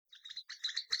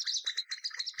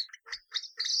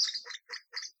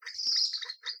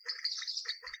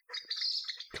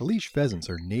Kalish pheasants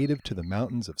are native to the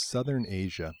mountains of southern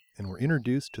Asia and were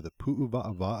introduced to the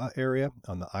Pu'uva'avaa area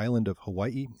on the island of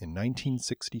Hawaii in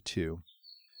 1962.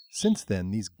 Since then,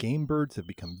 these game birds have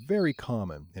become very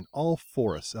common in all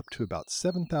forests up to about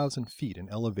 7,000 feet in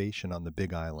elevation on the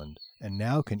Big Island, and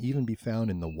now can even be found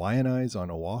in the Waianaes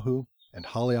on Oahu and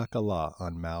Haleakala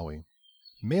on Maui.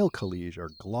 Male Kalish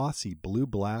are glossy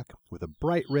blue-black with a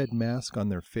bright red mask on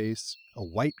their face, a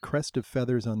white crest of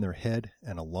feathers on their head,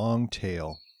 and a long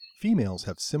tail. Females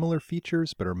have similar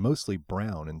features but are mostly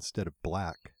brown instead of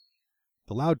black.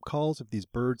 The loud calls of these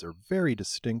birds are very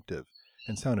distinctive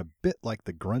and sound a bit like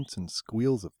the grunts and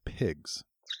squeals of pigs.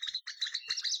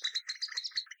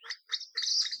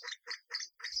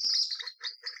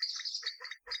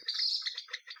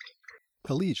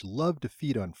 Kalish love to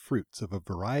feed on fruits of a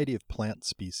variety of plant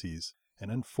species, and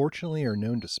unfortunately are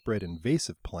known to spread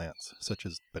invasive plants such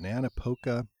as banana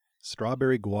poca,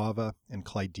 strawberry guava, and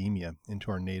clidemia into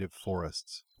our native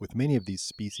forests, with many of these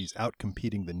species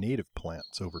outcompeting the native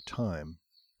plants over time.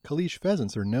 Kalish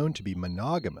pheasants are known to be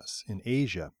monogamous in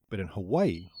Asia, but in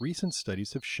Hawaii, recent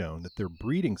studies have shown that their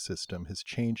breeding system has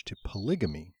changed to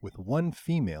polygamy, with one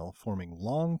female forming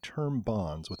long-term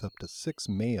bonds with up to 6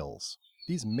 males.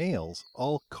 These males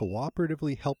all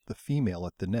cooperatively help the female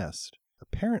at the nest,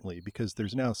 apparently because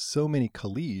there's now so many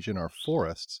Kalish in our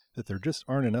forests that there just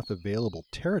aren't enough available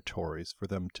territories for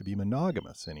them to be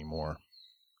monogamous anymore.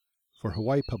 For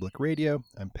Hawaii Public Radio,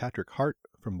 I'm Patrick Hart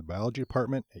from the Biology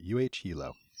Department at UH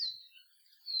Hilo.